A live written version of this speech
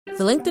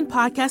The LinkedIn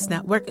Podcast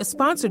Network is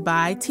sponsored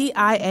by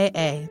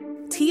TIAA.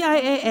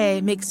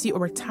 TIAA makes you a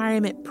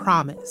retirement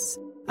promise,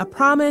 a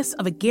promise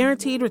of a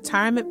guaranteed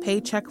retirement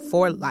paycheck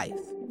for life.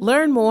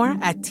 Learn more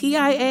at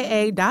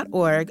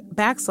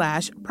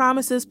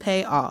TIAA.org/promises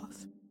pay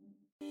off.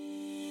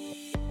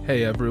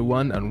 Hey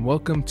everyone, and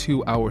welcome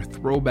to our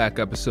throwback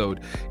episode.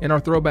 In our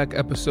throwback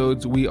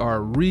episodes, we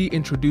are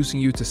reintroducing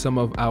you to some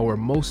of our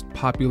most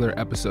popular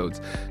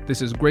episodes.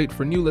 This is great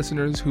for new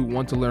listeners who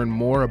want to learn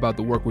more about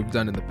the work we've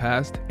done in the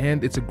past,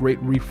 and it's a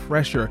great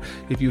refresher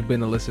if you've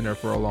been a listener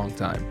for a long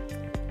time.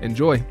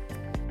 Enjoy.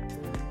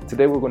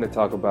 Today we're going to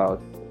talk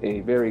about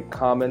a very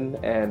common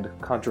and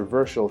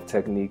controversial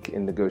technique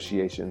in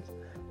negotiations,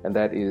 and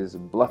that is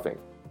bluffing.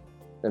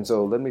 And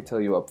so let me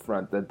tell you up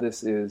front that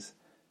this is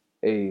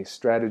a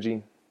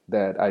strategy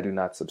that I do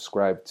not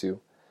subscribe to,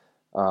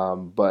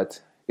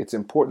 but it's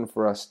important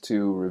for us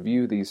to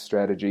review these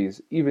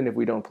strategies even if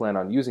we don't plan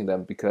on using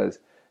them, because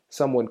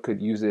someone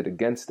could use it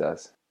against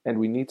us, and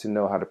we need to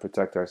know how to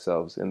protect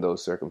ourselves in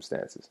those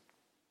circumstances.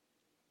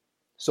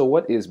 So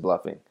what is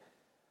bluffing?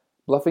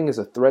 Bluffing is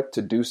a threat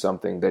to do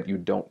something that you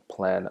don't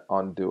plan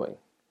on doing.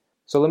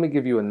 So let me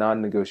give you a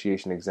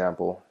non-negotiation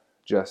example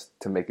just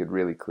to make it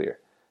really clear.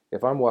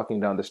 If I'm walking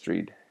down the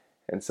street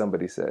and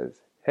somebody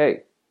says,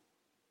 "Hey,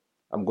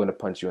 I'm going to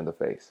punch you in the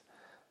face,"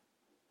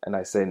 and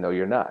I say, "No,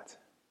 you're not."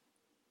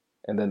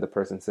 And then the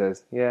person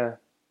says, "Yeah,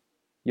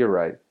 you're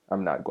right.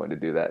 I'm not going to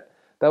do that."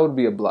 That would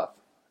be a bluff.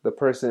 The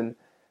person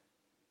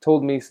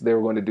told me they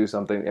were going to do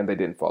something and they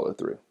didn't follow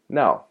through.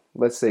 Now,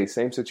 let's say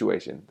same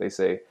situation. They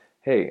say,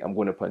 "Hey, I'm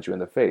going to punch you in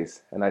the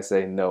face." And I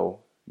say, "No,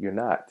 you're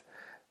not."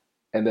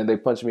 And then they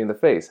punch me in the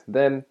face.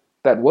 Then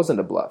that wasn't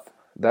a bluff.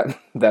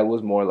 That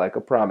was more like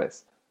a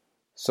promise.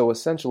 So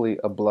essentially,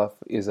 a bluff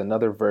is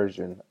another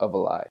version of a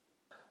lie.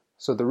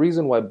 So the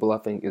reason why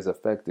bluffing is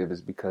effective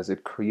is because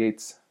it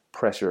creates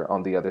pressure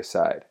on the other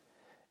side.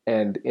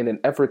 And in an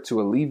effort to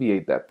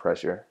alleviate that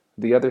pressure,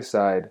 the other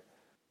side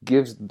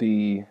gives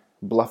the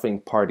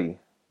bluffing party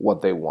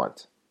what they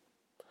want.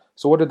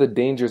 So what are the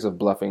dangers of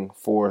bluffing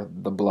for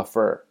the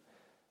bluffer?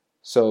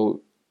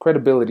 So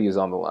credibility is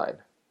on the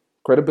line.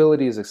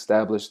 Credibility is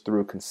established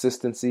through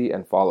consistency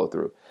and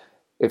follow-through.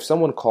 If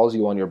someone calls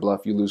you on your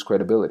bluff, you lose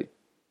credibility.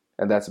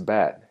 And that's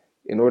bad.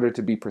 In order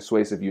to be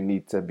persuasive, you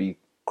need to be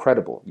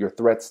credible. Your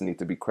threats need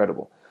to be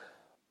credible.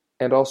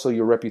 And also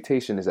your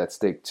reputation is at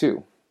stake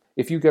too.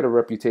 If you get a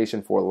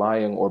reputation for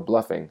lying or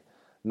bluffing,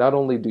 not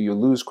only do you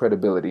lose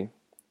credibility,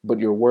 but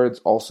your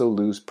words also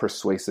lose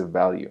persuasive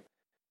value.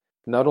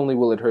 Not only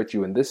will it hurt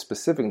you in this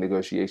specific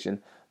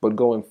negotiation, but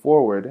going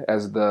forward,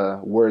 as the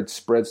word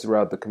spreads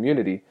throughout the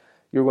community,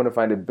 you're going to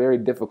find it very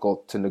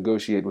difficult to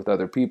negotiate with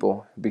other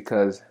people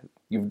because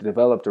you've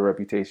developed a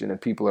reputation and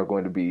people are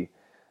going to be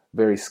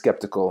very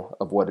skeptical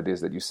of what it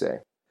is that you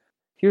say.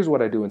 Here's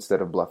what I do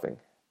instead of bluffing.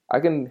 I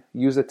can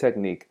use a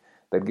technique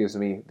that gives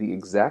me the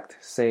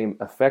exact same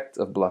effect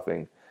of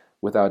bluffing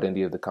without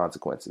any of the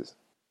consequences.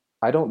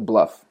 I don't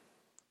bluff.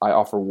 I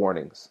offer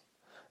warnings.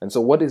 And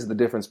so what is the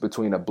difference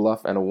between a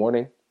bluff and a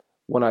warning?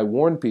 When I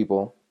warn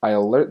people, I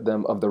alert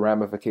them of the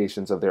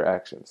ramifications of their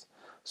actions.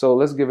 So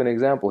let's give an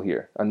example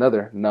here,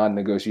 another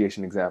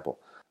non-negotiation example.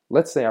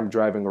 Let's say I'm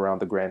driving around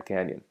the Grand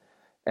Canyon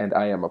and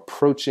I am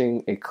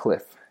approaching a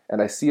cliff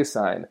and I see a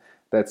sign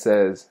that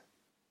says,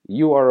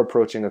 "You are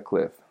approaching a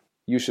cliff.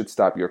 You should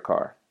stop your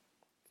car.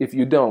 If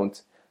you don't,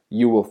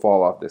 you will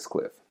fall off this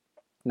cliff."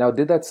 Now,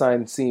 did that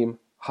sign seem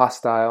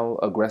hostile,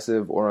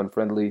 aggressive, or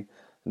unfriendly?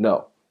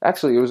 No.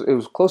 Actually, it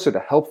was closer to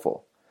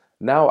helpful.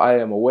 Now I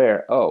am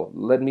aware,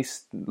 let me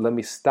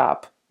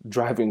stop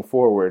driving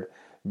forward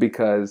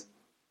because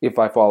if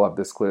I fall off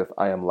this cliff,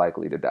 I am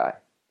likely to die.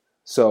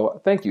 So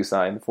thank you,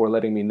 sign, for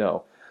letting me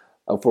know,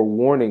 for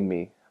warning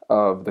me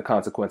of the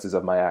consequences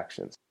of my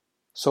actions.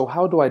 So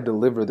how do I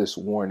deliver this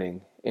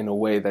warning in a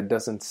way that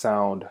doesn't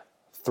sound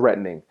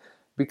threatening?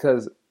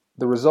 Because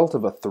the result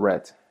of a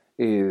threat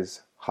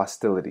is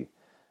hostility.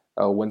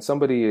 When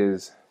somebody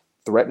is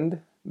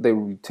threatened, they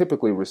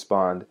typically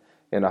respond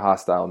in a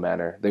hostile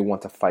manner. They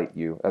want to fight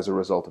you as a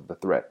result of the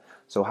threat.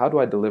 So how do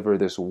I deliver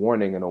this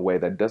warning in a way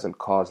that doesn't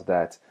cause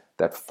that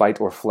fight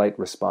or flight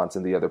response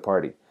in the other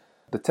party?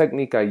 The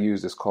technique I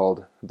use is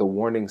called the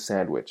warning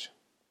sandwich.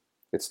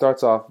 It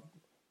starts off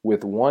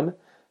with one,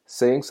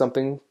 saying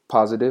something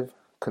positive,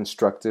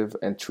 constructive,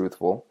 and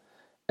truthful.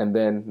 And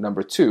then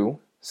number two,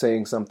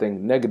 saying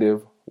something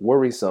negative,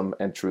 worrisome,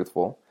 and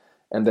truthful.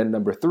 And then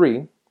number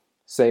three,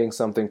 saying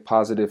something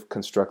positive,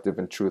 constructive,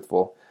 and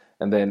truthful.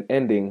 And then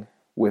ending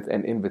with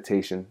an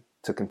invitation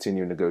to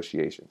continue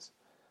negotiations.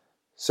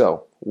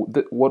 So,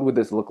 what would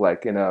this look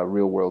like in a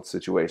real-world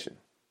situation?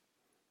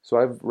 So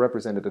I've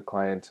represented a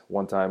client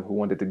one time who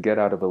wanted to get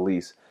out of a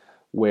lease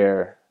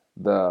where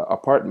the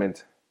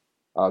apartment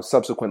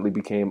subsequently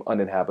became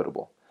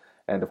uninhabitable.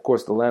 And of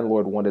course, the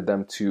landlord wanted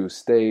them to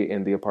stay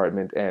in the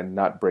apartment and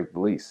not break the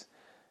lease.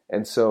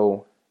 And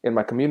so in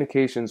my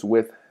communications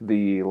with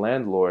the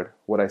landlord,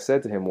 what I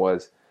said to him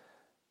was,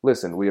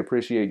 listen, we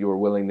appreciate your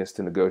willingness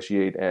to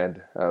negotiate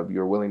and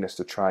your willingness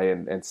to try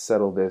and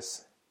settle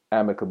this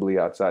amicably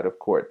outside of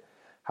court.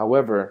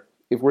 However,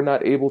 if we're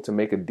not able to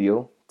make a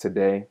deal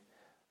today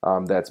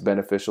that's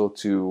beneficial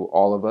to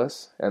all of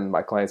us and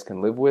my clients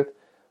can live with,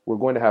 we're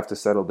going to have to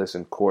settle this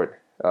in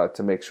court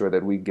to make sure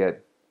that we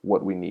get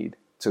what we need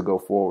to go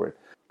forward.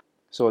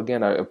 So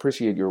again, I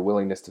appreciate your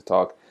willingness to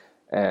talk,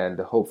 and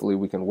hopefully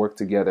we can work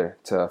together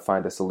to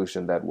find a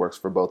solution that works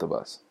for both of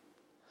us.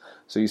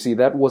 So you see,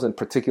 that wasn't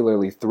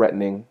particularly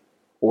threatening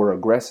or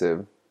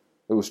aggressive.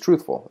 It was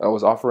truthful. I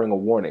was offering a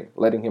warning,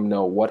 letting him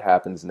know what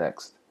happens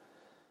next.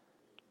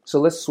 So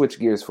let's switch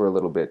gears for a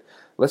little bit.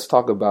 Let's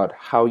talk about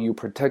how you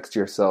protect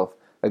yourself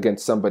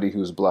against somebody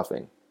who's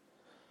bluffing.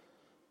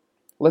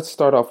 Let's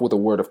start off with a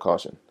word of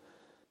caution.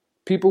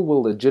 People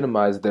will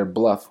legitimize their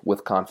bluff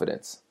with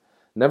confidence.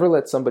 Never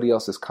let somebody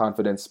else's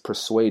confidence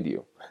persuade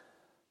you.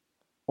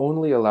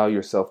 Only allow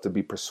yourself to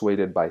be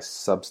persuaded by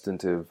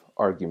substantive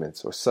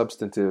arguments or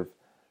substantive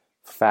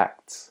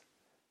facts.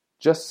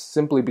 Just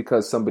simply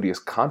because somebody is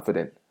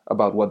confident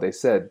about what they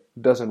said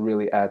doesn't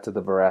really add to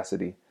the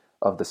veracity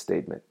of the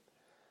statement.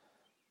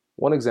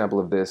 One example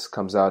of this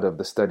comes out of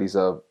the studies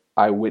of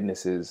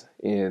eyewitnesses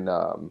in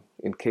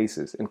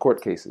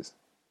court cases.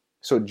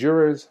 So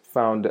jurors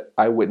found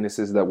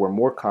eyewitnesses that were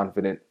more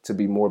confident to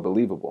be more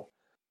believable.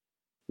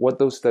 What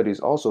those studies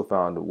also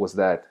found was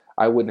that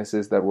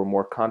eyewitnesses that were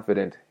more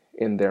confident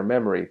in their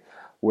memory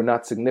were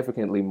not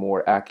significantly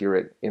more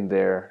accurate in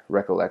their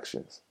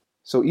recollections.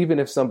 So even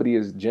if somebody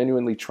is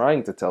genuinely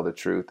trying to tell the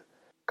truth,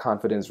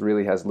 confidence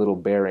really has little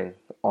bearing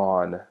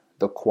on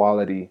the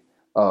quality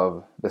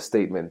of the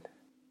statement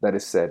that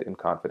is said in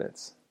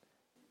confidence.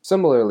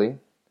 Similarly,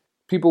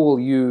 people will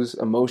use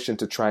emotion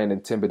to try and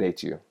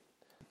intimidate you.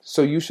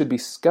 So you should be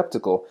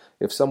skeptical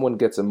if someone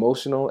gets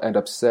emotional and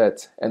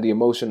upset and the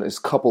emotion is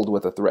coupled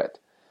with a threat.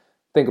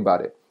 Think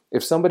about it.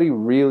 If somebody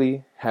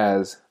really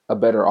has a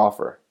better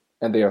offer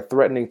and they are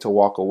threatening to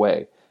walk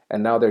away,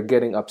 and now they're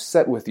getting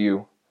upset with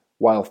you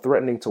while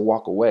threatening to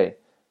walk away,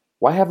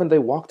 why haven't they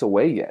walked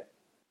away yet?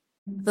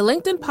 The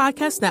LinkedIn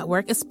Podcast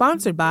Network is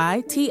sponsored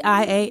by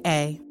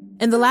TIAA.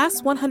 In the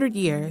last 100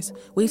 years,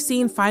 we've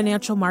seen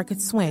financial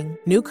markets swing,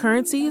 new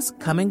currencies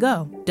come and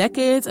go,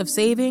 decades of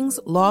savings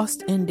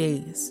lost in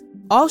days,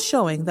 all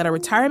showing that a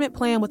retirement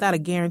plan without a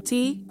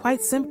guarantee,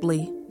 quite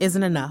simply,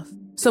 isn't enough.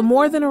 So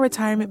more than a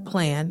retirement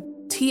plan,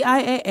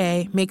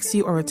 TIAA makes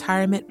you a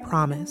retirement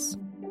promise.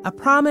 A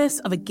promise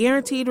of a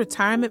guaranteed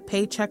retirement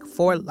paycheck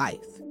for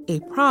life.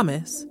 A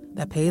promise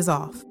that pays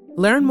off.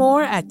 Learn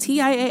more at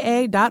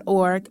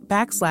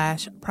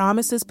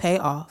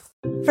TIAA.org/promisespayoff.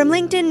 From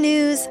LinkedIn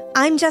News,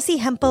 I'm Jessie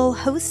Hempel,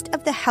 host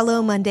of the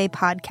Hello Monday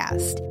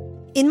podcast.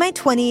 In my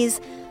 20s,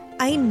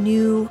 I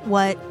knew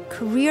what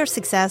career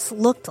success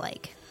looked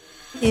like.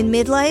 In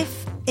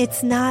midlife,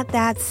 it's not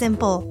that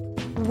simple.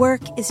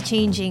 Work is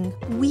changing,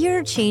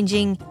 we're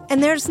changing,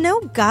 and there's no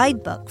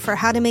guidebook for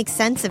how to make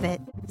sense of it.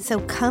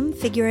 So come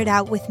figure it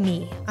out with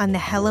me on the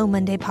Hello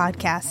Monday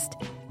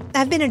podcast.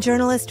 I've been a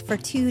journalist for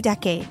 2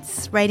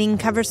 decades, writing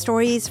cover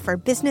stories for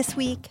Business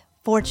Week,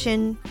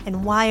 Fortune,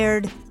 and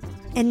Wired.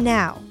 And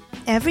now,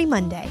 every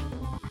Monday,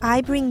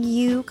 I bring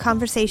you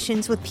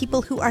conversations with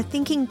people who are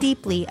thinking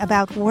deeply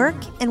about work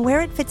and where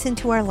it fits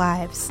into our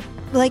lives.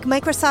 Like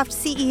Microsoft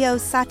CEO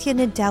Satya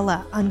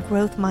Nadella on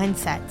growth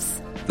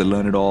mindsets. The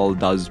learn-it-all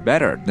does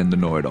better than the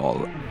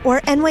know-it-all. Or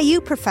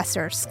NYU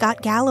professor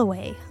Scott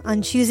Galloway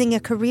on choosing a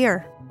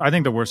career. I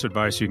think the worst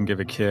advice you can give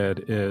a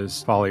kid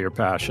is follow your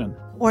passion.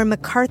 Or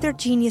MacArthur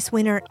Genius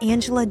winner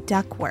Angela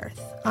Duckworth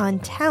on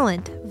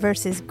talent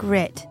versus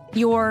grit.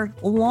 Your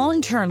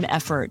long-term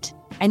effort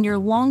and your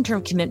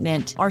long-term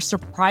commitment are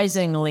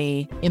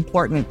surprisingly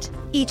important.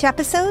 Each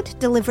episode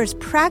delivers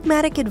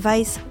pragmatic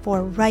advice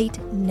for right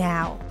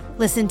now.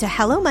 Listen to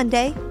Hello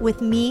Monday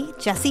with me,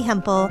 Jessie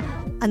Hempel,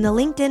 on the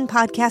LinkedIn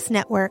Podcast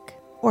Network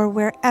or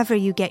wherever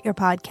you get your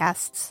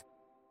podcasts.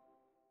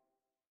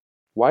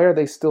 Why are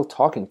they still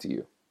talking to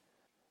you?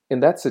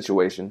 In that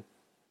situation,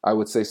 I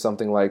would say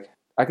something like,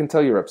 I can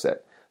tell you're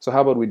upset, so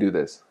how about we do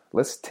this?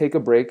 Let's take a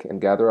break and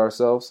gather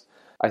ourselves.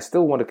 I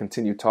still want to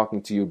continue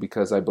talking to you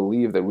because I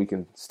believe that we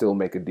can still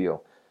make a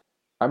deal.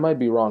 I might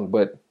be wrong,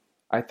 but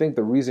I think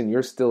the reason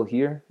you're still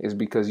here is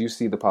because you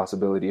see the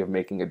possibility of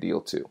making a deal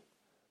too.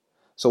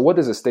 So what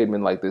does a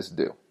statement like this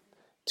do?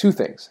 2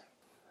 things.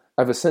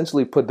 I've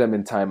essentially put them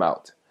in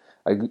timeout.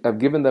 I've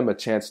given them a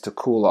chance to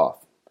cool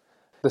off.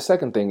 The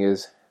second thing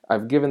is,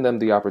 I've given them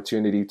the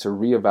opportunity to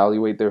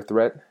reevaluate their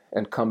threat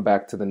and come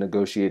back to the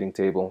negotiating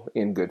table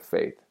in good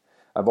faith.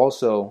 I've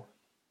also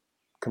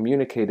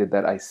communicated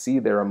that I see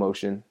their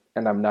emotion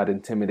and I'm not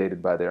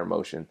intimidated by their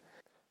emotion.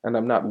 And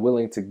I'm not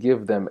willing to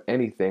give them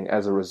anything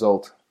as a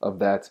result of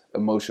that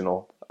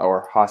emotional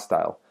or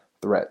hostile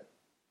threat.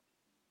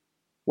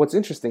 What's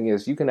interesting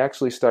is you can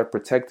actually start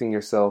protecting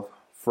yourself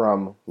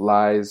from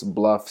lies,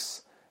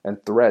 bluffs,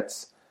 and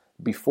threats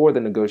before the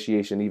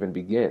negotiation even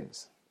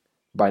begins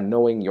by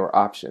knowing your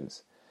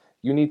options.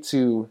 You need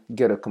to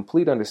get a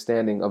complete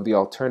understanding of the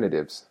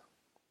alternatives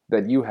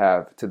that you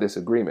have to this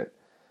agreement.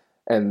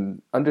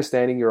 And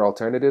understanding your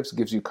alternatives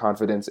gives you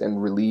confidence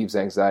and relieves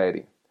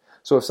anxiety.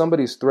 So if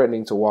somebody's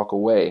threatening to walk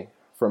away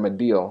from a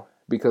deal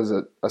because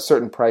a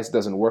certain price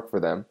doesn't work for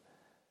them,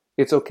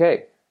 it's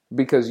okay.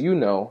 Because you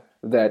know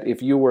that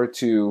if you were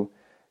to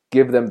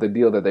give them the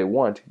deal that they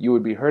want, you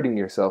would be hurting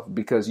yourself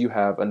because you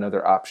have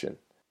another option.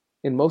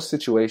 In most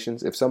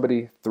situations, if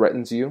somebody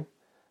threatens you,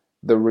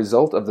 the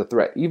result of the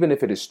threat, even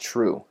if it is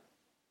true,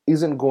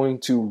 isn't going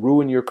to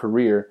ruin your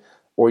career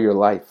or your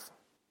life.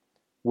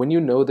 When you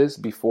know this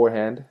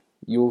beforehand,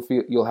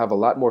 you'll have a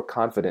lot more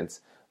confidence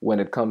when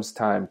it comes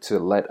time to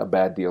let a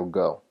bad deal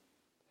go.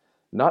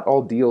 Not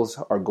all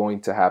deals are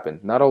going to happen.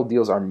 Not all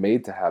deals are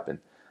made to happen.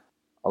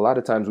 A lot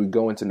of times we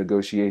go into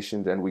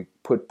negotiations and we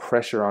put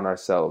pressure on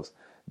ourselves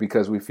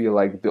because we feel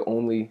like the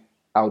only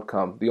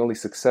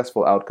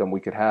successful outcome we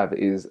could have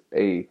is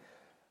a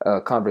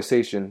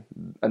conversation,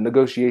 a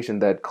negotiation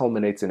that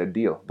culminates in a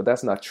deal. But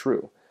that's not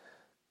true.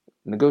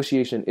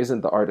 Negotiation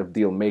isn't the art of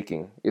deal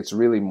making. It's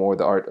really more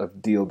the art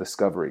of deal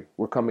discovery.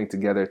 We're coming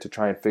together to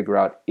try and figure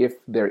out if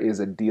there is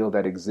a deal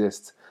that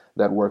exists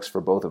that works for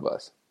both of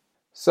us.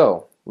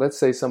 So let's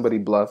say somebody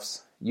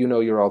bluffs, you know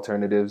your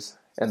alternatives,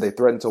 and they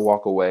threaten to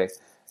walk away,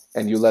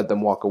 and you let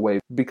them walk away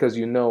because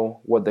you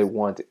know what they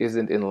want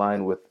isn't in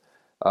line with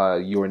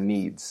your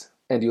needs,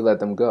 and you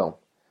let them go.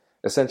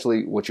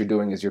 Essentially, what you're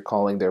doing is you're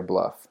calling their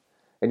bluff.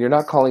 And you're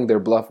not calling their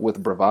bluff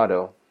with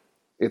bravado.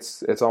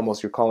 It's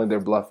almost you're calling their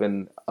bluff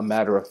in a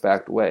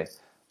matter-of-fact way.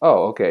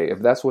 Oh, okay, if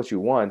that's what you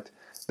want,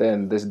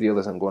 then this deal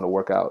isn't going to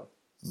work out.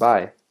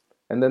 Bye.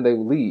 And then they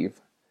leave,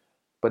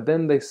 but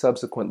then they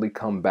subsequently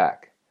come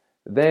back.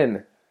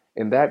 Then,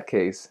 in that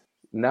case,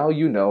 now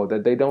you know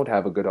that they don't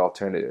have a good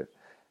alternative,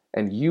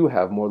 and you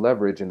have more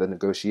leverage in the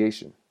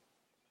negotiation.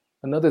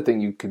 Another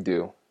thing you could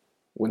do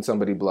when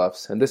somebody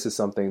bluffs, and this is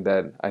something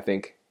that I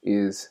think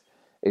is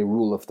a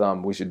rule of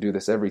thumb, we should do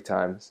this every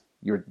time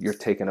you're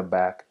taken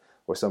aback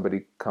or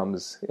somebody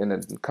comes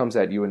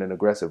at you in an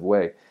aggressive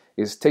way,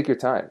 is take your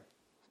time.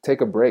 Take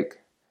a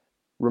break.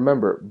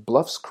 Remember,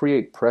 bluffs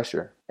create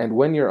pressure, and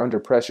when you're under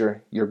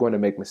pressure, you're going to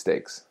make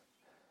mistakes.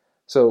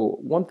 So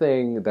one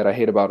thing that I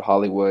hate about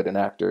Hollywood and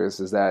actors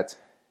is that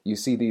you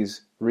see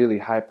these really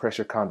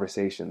high-pressure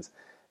conversations,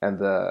 and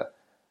the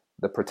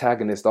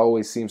protagonist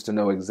always seems to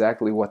know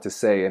exactly what to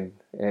say,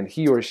 and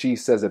he or she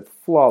says it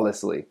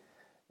flawlessly.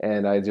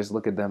 And I just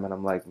look at them and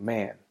I'm like,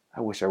 man,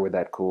 I wish I were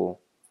that cool.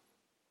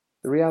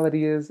 The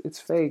reality is, it's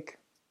fake.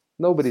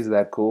 Nobody's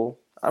that cool.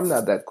 I'm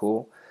not that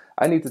cool.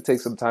 I need to take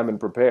some time and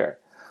prepare.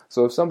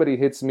 So if somebody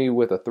hits me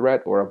with a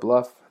threat or a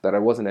bluff that I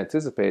wasn't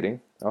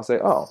anticipating, I'll say,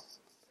 oh,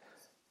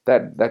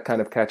 that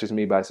kind of catches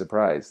me by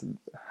surprise.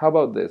 How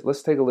about this?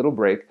 Let's take a little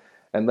break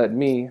and let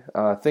me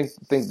think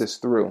this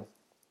through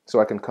so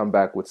I can come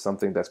back with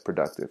something that's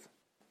productive.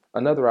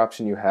 Another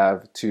option you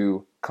have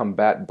to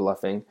combat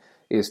bluffing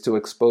is to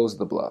expose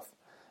the bluff.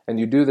 And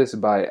you do this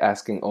by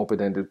asking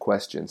open-ended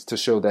questions to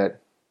show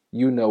that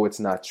you know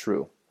it's not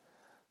true.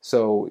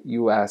 So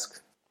you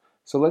ask,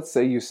 so let's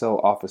say you sell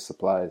office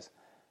supplies,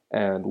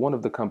 and one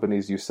of the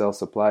companies you sell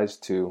supplies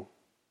to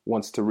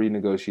wants to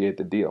renegotiate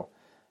the deal.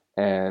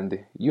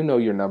 And you know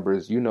your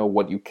numbers, you know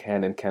what you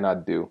can and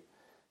cannot do.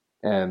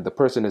 And the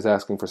person is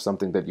asking for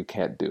something that you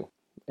can't do.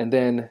 And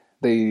then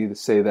they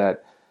say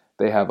that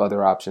they have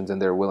other options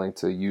and they're willing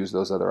to use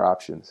those other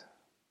options.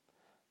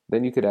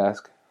 Then you could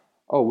ask,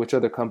 oh, which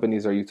other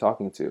companies are you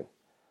talking to?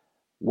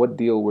 What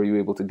deal were you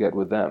able to get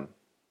with them?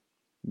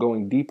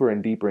 Going deeper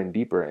and deeper and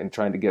deeper and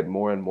trying to get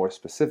more and more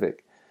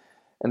specific.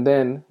 And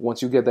then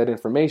once you get that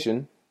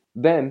information,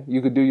 then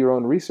you could do your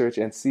own research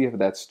and see if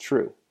that's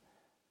true.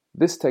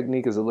 This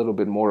technique is a little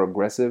bit more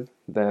aggressive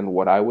than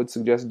what I would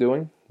suggest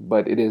doing,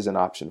 but it is an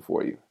option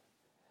for you.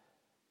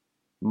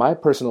 My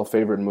personal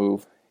favorite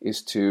move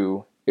is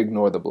to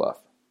ignore the bluff.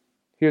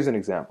 Here's an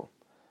example.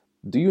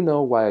 Do you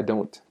know why I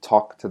don't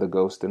talk to the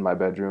ghost in my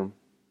bedroom?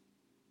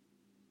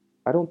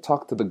 I don't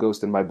talk to the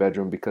ghost in my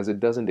bedroom because it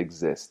doesn't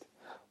exist.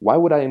 Why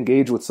would I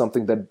engage with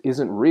something that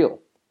isn't real?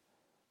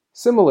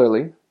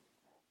 Similarly,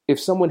 if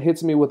someone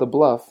hits me with a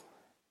bluff,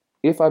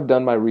 if I've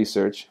done my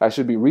research, I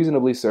should be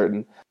reasonably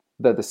certain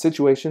that the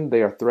situation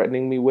they are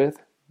threatening me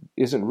with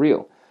isn't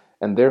real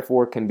and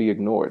therefore can be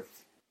ignored.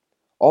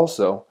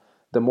 Also,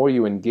 the more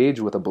you engage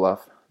with a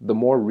bluff, the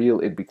more real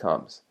it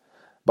becomes.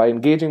 By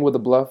engaging with a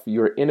bluff,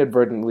 you're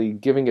inadvertently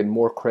giving it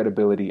more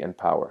credibility and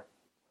power.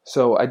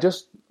 So I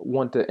just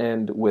want to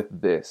end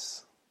with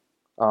this.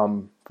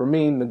 For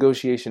me,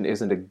 negotiation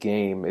isn't a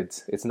game.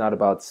 It's not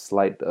about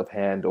sleight of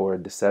hand or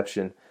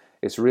deception.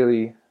 It's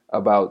really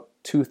about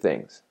two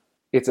things.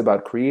 It's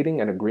about creating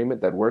an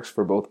agreement that works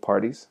for both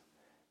parties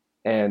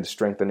and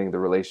strengthening the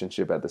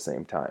relationship at the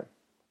same time.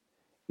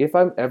 If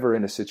I'm ever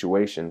in a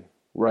situation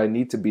where I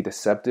need to be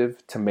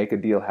deceptive to make a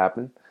deal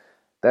happen,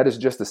 that is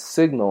just a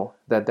signal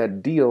that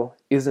that deal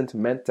isn't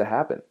meant to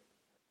happen.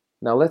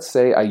 Now let's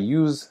say I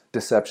use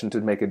deception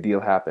to make a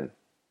deal happen,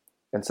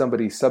 and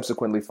somebody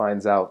subsequently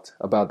finds out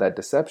about that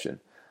deception.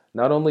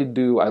 Not only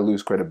do I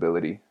lose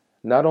credibility,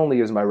 not only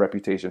is my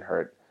reputation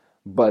hurt,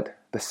 but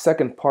the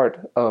second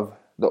part of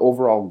the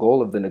overall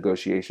goal of the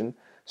negotiation,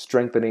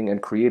 strengthening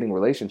and creating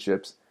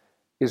relationships,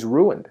 is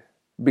ruined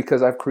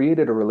because I've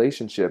created a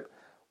relationship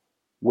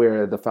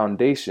where the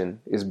foundation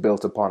is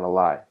built upon a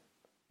lie.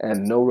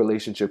 And no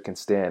relationship can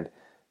stand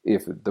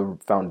if the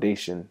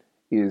foundation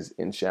is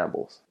in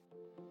shambles.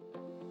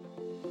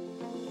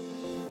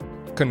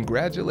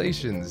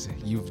 Congratulations!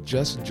 You've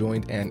just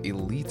joined an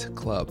elite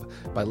club.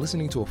 By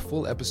listening to a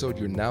full episode,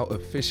 you're now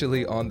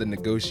officially on the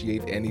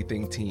Negotiate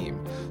Anything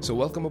team. So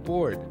welcome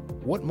aboard.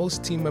 What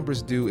most team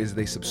members do is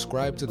they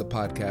subscribe to the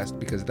podcast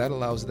because that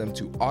allows them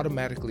to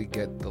automatically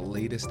get the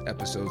latest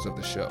episodes of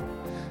the show.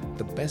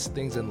 The best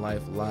things in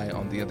life lie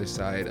on the other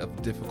side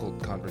of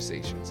difficult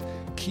conversations.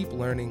 Keep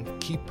learning,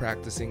 keep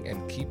practicing,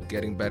 and keep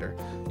getting better.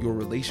 Your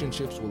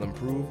relationships will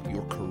improve,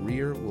 your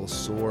career will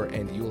soar,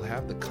 and you'll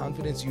have the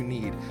confidence you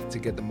need to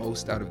get the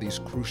most out of these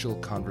crucial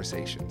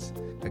conversations.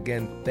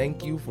 Again,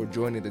 thank you for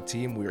joining the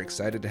team. We're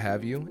excited to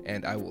have you,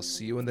 and I will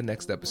see you in the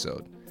next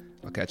episode.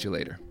 I'll catch you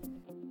later.